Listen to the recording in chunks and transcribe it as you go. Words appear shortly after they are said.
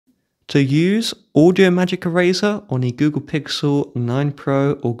To use Audio Magic Eraser on the Google Pixel 9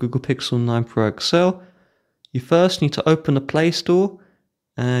 Pro or Google Pixel 9 Pro XL, you first need to open the Play Store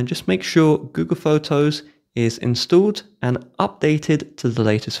and just make sure Google Photos is installed and updated to the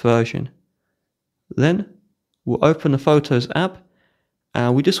latest version. Then we'll open the Photos app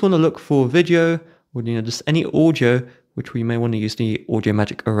and we just want to look for video or just any audio which we may want to use the Audio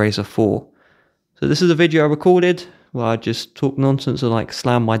Magic Eraser for. So this is a video I recorded where I just talk nonsense and like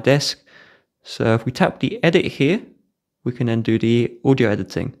slam my desk. So if we tap the edit here, we can then do the audio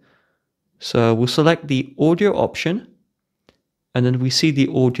editing. So we'll select the audio option and then we see the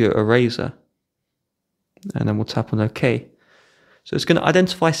audio eraser. And then we'll tap on OK. So it's going to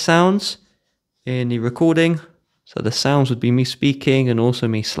identify sounds in the recording. So the sounds would be me speaking and also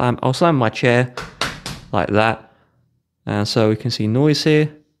me I'll slam my chair like that. And so we can see noise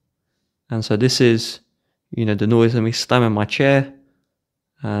here. And so this is, the noise of me slamming my chair.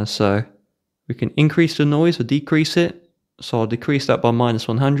 And so we can increase the noise or decrease it. So I'll decrease that by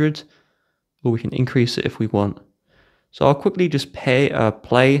 -100, or we can increase it if we want. So I'll quickly just play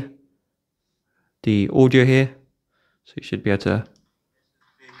the audio here. So you should be able to.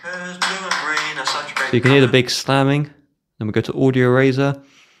 So you can hear the big slamming. Then we go to Audio Eraser.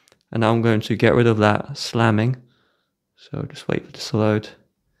 And now I'm going to get rid of that slamming. So just wait for this to load.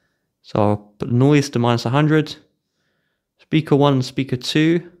 So I'll put noise to -100. Speaker 1 and speaker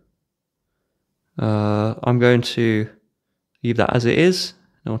 2. I'm going to leave that as it is.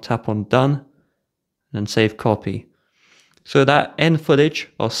 And I'll tap on done. And save copy. So that end footage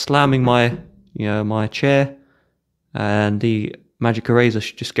of slamming my my chair and the Magic Eraser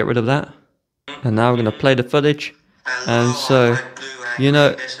should just get rid of that. And now we're going to play the footage. And so,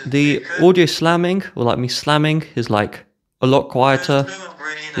 the audio slamming, or like me slamming, is like a lot quieter.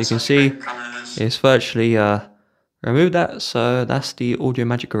 You can see it's virtually removed that. So that's the Audio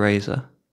Magic Eraser.